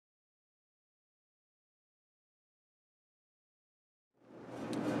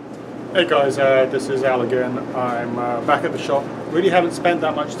Hey guys, this is Al again. I'm back at the shop. Really haven't spent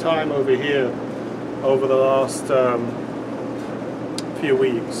that much time over here over the last few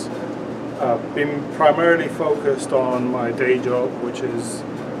weeks. Been primarily focused on my day job, which is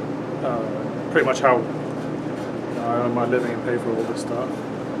pretty much how I earn my living and pay for all this stuff.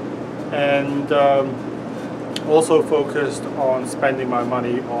 And also focused on spending my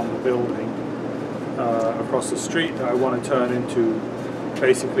money on the building across the street that I want to turn into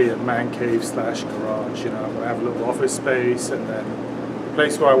basically a man cave slash garage. You know, I'm going to have a little office space and then a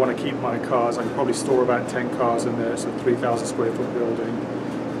place where I want to keep my cars. I can probably store about 10 cars in there, so 3,000 square foot building,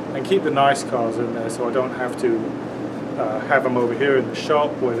 and keep the nice cars in there so I don't have to have them over here in the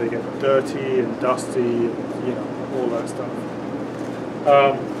shop where they get dirty and dusty and, you know, all that stuff.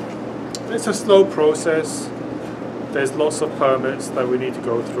 It's a slow process. There's lots of permits that we need to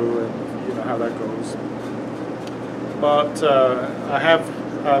go through, and you know how that goes. But I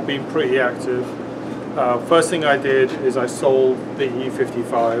have been pretty active. First thing I did is I sold the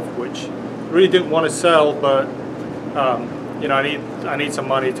E55, which I really didn't want to sell, but you know, I need some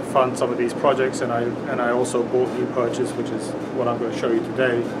money to fund some of these projects, and I also bought new purchase, which is what I'm going to show you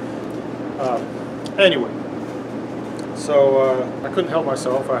today. Anyway, so I couldn't help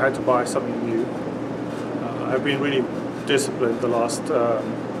myself. I had to buy something new. I've been really disciplined the last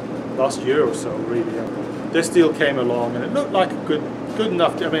year or so, really. This deal came along and it looked like a good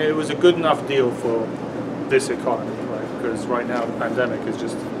enough. I mean, it was a good enough deal for this economy, right? Because right now the pandemic is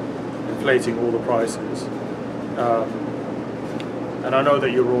just inflating all the prices. And I know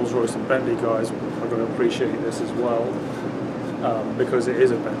that your Rolls-Royce and Bentley guys are going to appreciate this as well, because it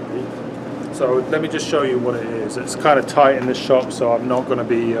is a Bentley. So let me just show you what it is. It's kind of tight in this shop, so I'm not going to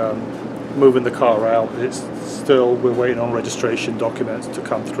be moving the car out. It's still, we're waiting on registration documents to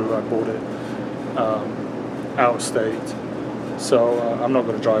come through. I bought it out of state, so I'm not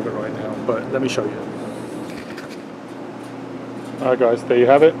going to drive it right now, but let me show you. Alright guys, there you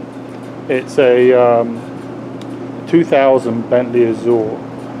have it. It's a 2000 Bentley Azure.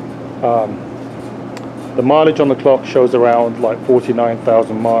 The mileage on the clock shows around like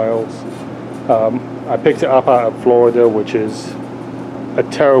 49,000 miles. I picked it up out of Florida, which is a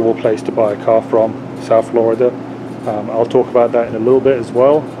terrible place to buy a car from, South Florida. I'll talk about that in a little bit as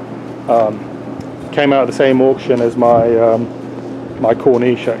well. Came out of the same auction as my my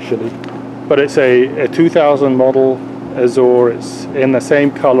Corniche actually, but it's a 2000 model Azure. It's in the same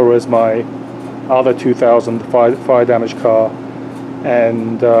color as my other 2000 fire damage car,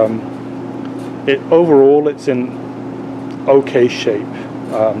 and overall it's in okay shape.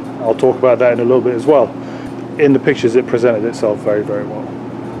 I'll talk about that in a little bit as well. In the pictures it presented itself very well,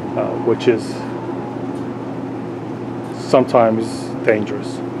 which is sometimes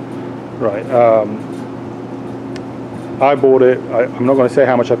dangerous. Right, I bought it. I'm not going to say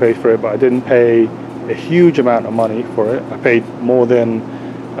how much I paid for it, but I didn't pay a huge amount of money for it. I paid more than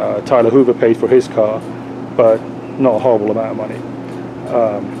Tyler Hoover paid for his car, but not a horrible amount of money.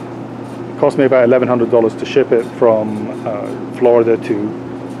 It cost me about $1,100 to ship it from Florida to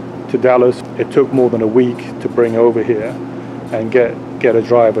Dallas. It took more than a week to bring over here and get a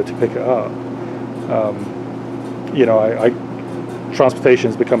driver to pick it up. You know, transportation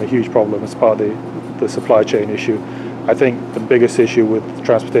has become a huge problem as part of the supply chain issue. I think the biggest issue with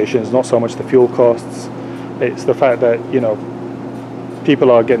transportation is not so much the fuel costs, it's the fact that, you know, people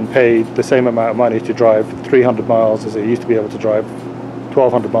are getting paid the same amount of money to drive 300 miles as they used to be able to drive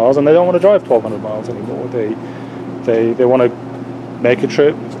 1,200 miles, and they don't want to drive 1,200 miles anymore. They want to make a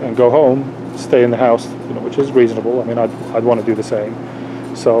trip and go home, stay in the house, you know, which is reasonable. I mean, I'd want to do the same.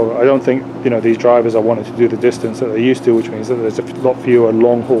 So I don't think, you know, these drivers are wanting to do the distance that they used to, which means that there's a lot fewer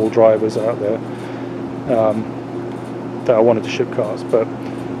long-haul drivers out there that are wanting to ship cars. But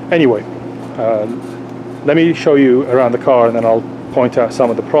anyway, let me show you around the car, and then I'll point out some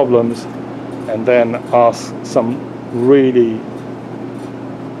of the problems, and then ask some really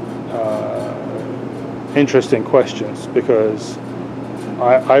interesting questions, because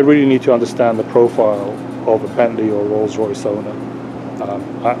I really need to understand the profile of a Bentley or Rolls-Royce owner.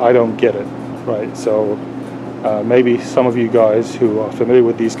 I don't get it, right? So maybe some of you guys who are familiar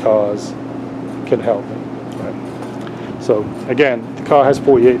with these cars can help me, right? So again, the car has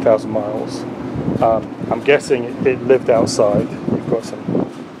 48,000 miles. I'm guessing it lived outside. We've got some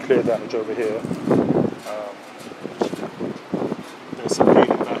clear damage over here. There's some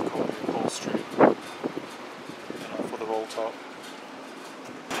peeling back on the upholstery, for the roll top.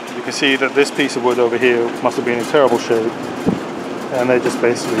 You can see that this piece of wood over here must have been in terrible shape, and they just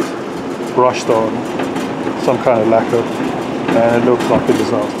basically brushed on some kind of lacquer, and it looks like a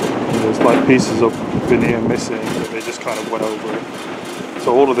disaster. And there's like pieces of veneer missing, but they just kind of went over it.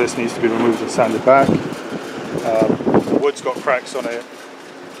 So all of this needs to be removed and sanded back. The wood's got cracks on it,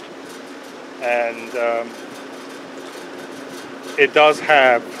 and it does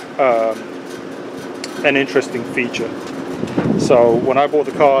have an interesting feature. So when I bought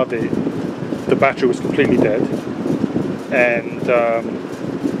the car, the battery was completely dead, and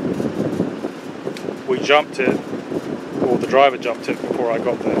we jumped it, or the driver jumped it before I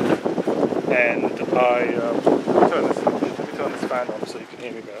got there, and let me turn this fan on so you can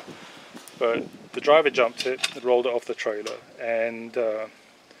hear me better. But the driver jumped it, rolled it off the trailer, and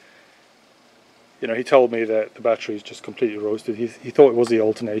you know, he told me that the battery is just completely roasted. He thought it was the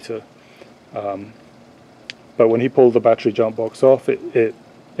alternator, but when he pulled the battery jump box off, it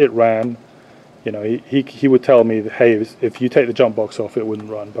ran. You know, he would tell me that, hey, if you take the jump box off, it wouldn't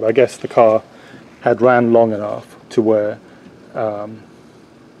run. But I guess the car had ran long enough to where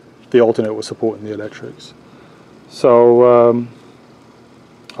the alternator was supporting the electrics. So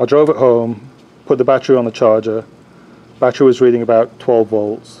I drove it home, put the battery on the charger. Battery was reading about 12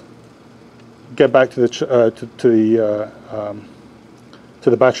 volts. Get back to the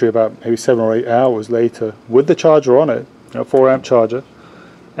battery about maybe 7 or 8 hours later with the charger on it, a 4-amp charger,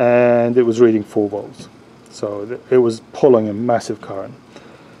 and it was reading 4 volts. So it was pulling a massive current.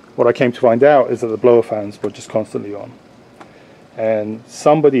 What I came to find out is that the blower fans were just constantly on, and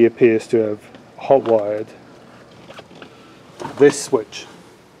somebody appears to have hot wired this switch,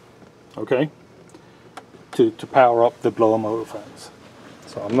 okay, to power up the blower motor fans.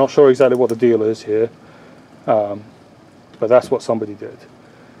 So I'm not sure exactly what the deal is here, but that's what somebody did.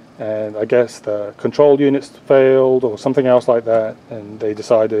 And I guess the control units failed or something else like that, and they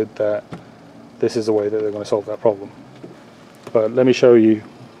decided that this is the way that they're going to solve that problem. But let me show you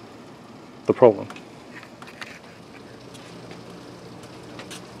the problem.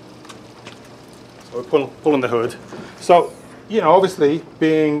 So we're pulling the hood. So, you know, obviously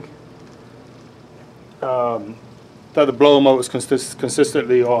being that the blower motor is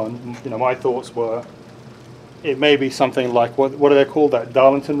consistently on, you know, my thoughts were it may be something like, what do they call that,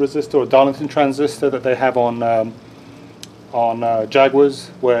 Darlington resistor or Darlington transistor that they have on Jaguars,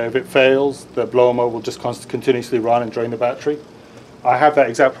 where if it fails, the blower motor will just continuously run and drain the battery. I have that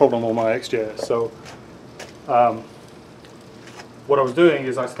exact problem on my XJS. So what I was doing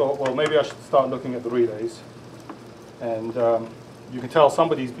is I thought, well, maybe I should start looking at the relays, and you can tell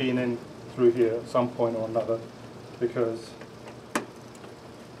somebody's been in through here at some point or another, because a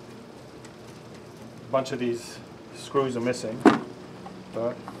bunch of these screws are missing.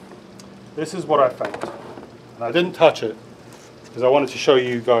 But this is what I found, and I didn't touch it because I wanted to show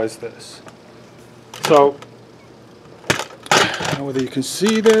you guys this. So I don't know whether you can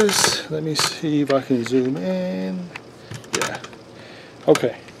see this. Let me see if I can zoom in. Yeah.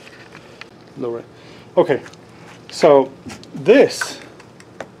 Okay. Lower it. Okay. So this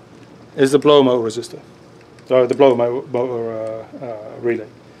is the blower motor resistor. The blower motor relay.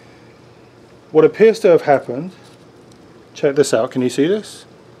 What appears to have happened, check this out, can you see this?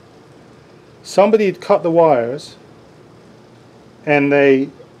 Somebody had cut the wires and they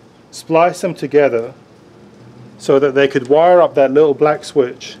spliced them together so that they could wire up that little black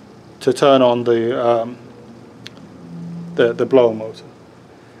switch to turn on the blower motor.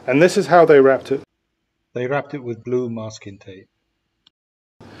 And this is how they wrapped it. They wrapped it with blue masking tape.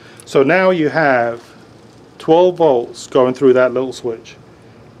 So now you have 12 volts going through that little switch.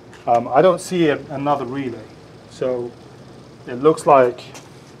 I don't see another relay, so it looks like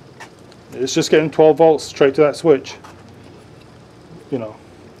it's just getting 12 volts straight to that switch. You know,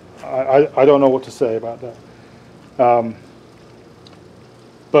 I don't know what to say about that.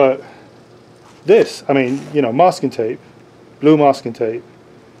 But this, I mean, you know, masking tape, blue masking tape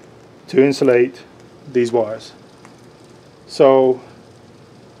to insulate these wires. So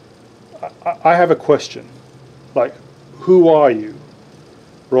I have a question, like, who are you,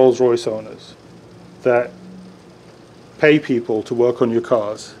 Rolls-Royce owners, that pay people to work on your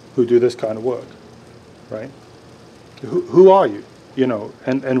cars who do this kind of work, right? Who are you, you know,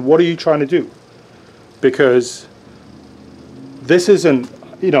 and what are you trying to do? Because this isn't,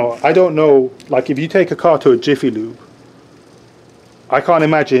 you know, I don't know, like if you take a car to a Jiffy Lube, I can't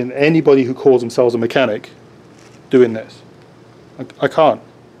imagine anybody who calls themselves a mechanic doing this. I can't,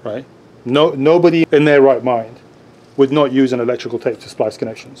 right? Nobody in their right mind would not use an electrical tape to splice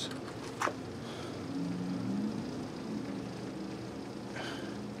connections.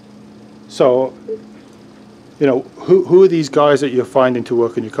 So, you know, who are these guys that you're finding to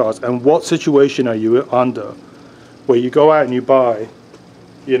work on your cars, and what situation are you under where you go out and you buy,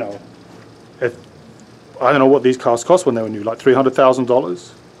 you know, if I don't know what these cars cost when they were new, like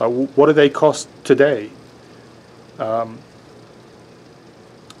 $300,000. Like, what do they cost today?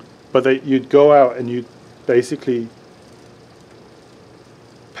 but you'd go out and you'd basically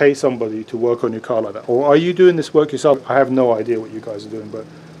pay somebody to work on your car like that. Or are you doing this work yourself? I have no idea what you guys are doing, but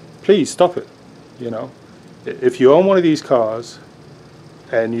please stop it. You know, if you own one of these cars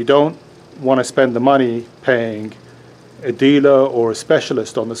and you don't want to spend the money paying a dealer or a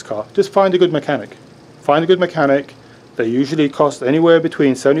specialist on this car, just find a good mechanic. Find a good mechanic. They usually cost anywhere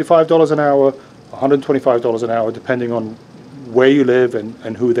between $75 an hour, $125 an hour, depending on where you live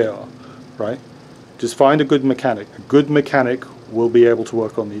and who they are, right? Just find a good mechanic. A good mechanic will be able to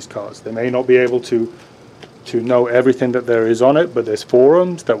work on these cars. They may not be able to know everything that there is on it, but there's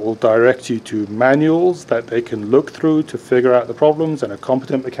forums that will direct you to manuals that they can look through to figure out the problems, and a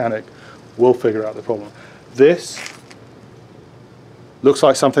competent mechanic will figure out the problem. This looks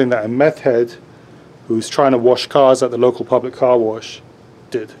like something that a meth head who's trying to wash cars at the local public car wash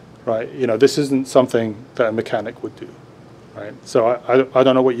did, right? You know, this isn't something that a mechanic would do, right? So I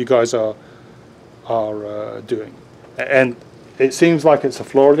don't know what you guys are doing. And it seems like it's a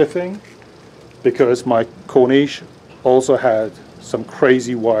Florida thing, because my Corniche also had some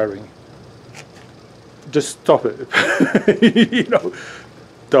crazy wiring. Just stop it. You know,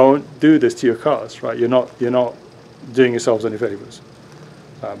 don't do this to your cars, right? You're not doing yourselves any favors.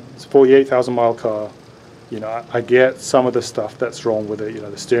 It's a 48,000 mile car. You know, I get some of the stuff that's wrong with it. You know,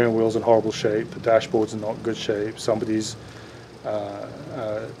 the steering wheel's in horrible shape, the dashboard's in not good shape. Somebody's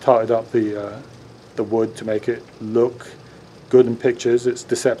tarted up the wood to make it look good in pictures. It's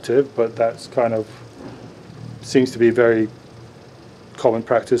deceptive, but that's kind of seems to be very common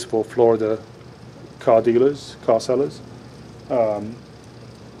practice for Florida car dealers, car sellers. But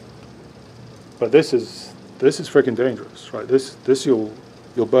this is freaking dangerous, right? This you'll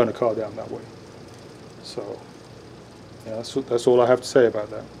burn a car down that way. So yeah, that's all I have to say about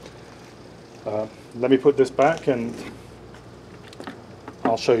that. Let me put this back and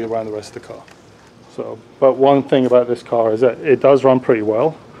I'll show you around the rest of the car. So, but one thing about this car is that it does run pretty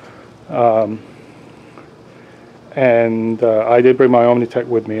well. And I did bring my Omnitech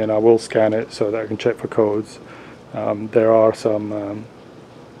with me, and I will scan it so that I can check for codes. There are some,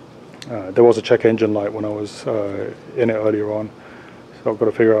 there was a check engine light when I was in it earlier on, so I've got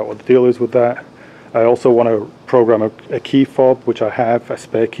to figure out what the deal is with that. I also want to program a key fob, which I have, a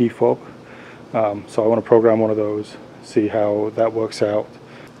spare key fob. So I want to program one of those, see how that works out.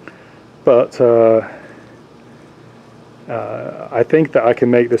 But I think that I can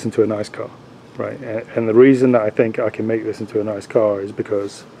make this into a nice car, right? And the reason that I think I can make this into a nice car is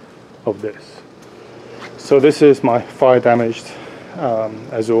because of this. So this is my fire damaged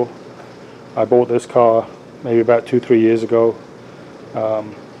Azure. I bought this car maybe about 2-3 years ago.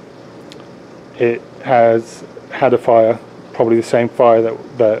 It has had a fire, probably the same fire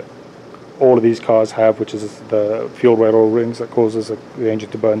that all of these cars have, which is the fuel rail oil rings that causes the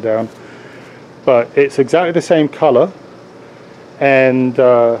engine to burn down. But it's exactly the same color, and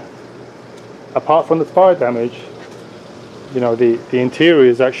apart from the fire damage, you know, the interior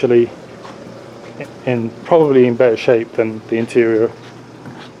is actually probably in better shape than the interior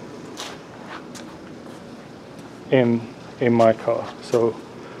in my car. So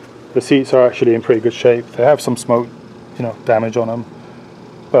the seats are actually in pretty good shape. They have some smoke, you know, damage on them,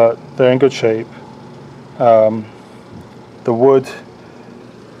 but they're in good shape. The wood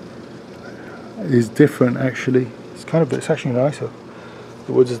is different actually. It's actually nicer.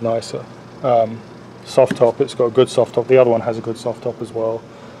 The wood is nicer. Soft top, it's got a good soft top. The other one has a good soft top as well.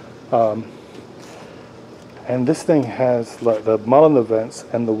 And this thing has like the Mulliner vents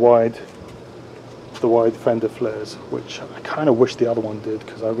and the wide fender flares, which I kind of wish the other one did,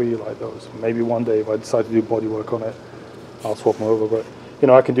 because I really like those. Maybe one day if I decide to do body work on it, I'll swap them over. But you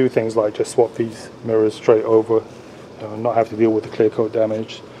know, I can do things like just swap these mirrors straight over, you know, not have to deal with the clear coat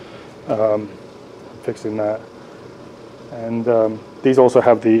damage, fixing that. And these also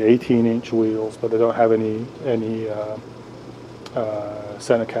have the 18-inch wheels, but they don't have any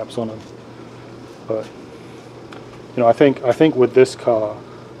center caps on them. But you know, I think with this car,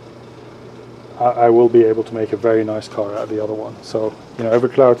 I will be able to make a very nice car out of the other one. So you know, every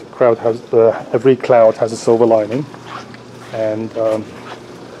cloud has a silver lining, and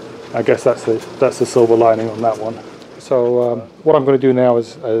I guess that's the silver lining on that one. So what I'm going to do now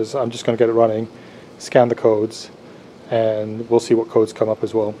is I'm just going to get it running, scan the codes, and we'll see what codes come up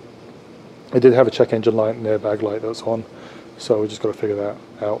as well. It did have a check engine light and airbag light that's on, so we just got to figure that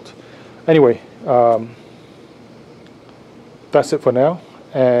out. Anyway, that's it for now,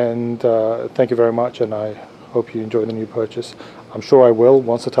 and thank you very much, and I hope you enjoy the new purchase. I'm sure I will.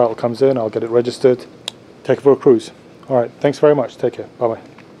 Once the title comes in, I'll get it registered, take it for a cruise. Alright, thanks very much. Take care. Bye bye.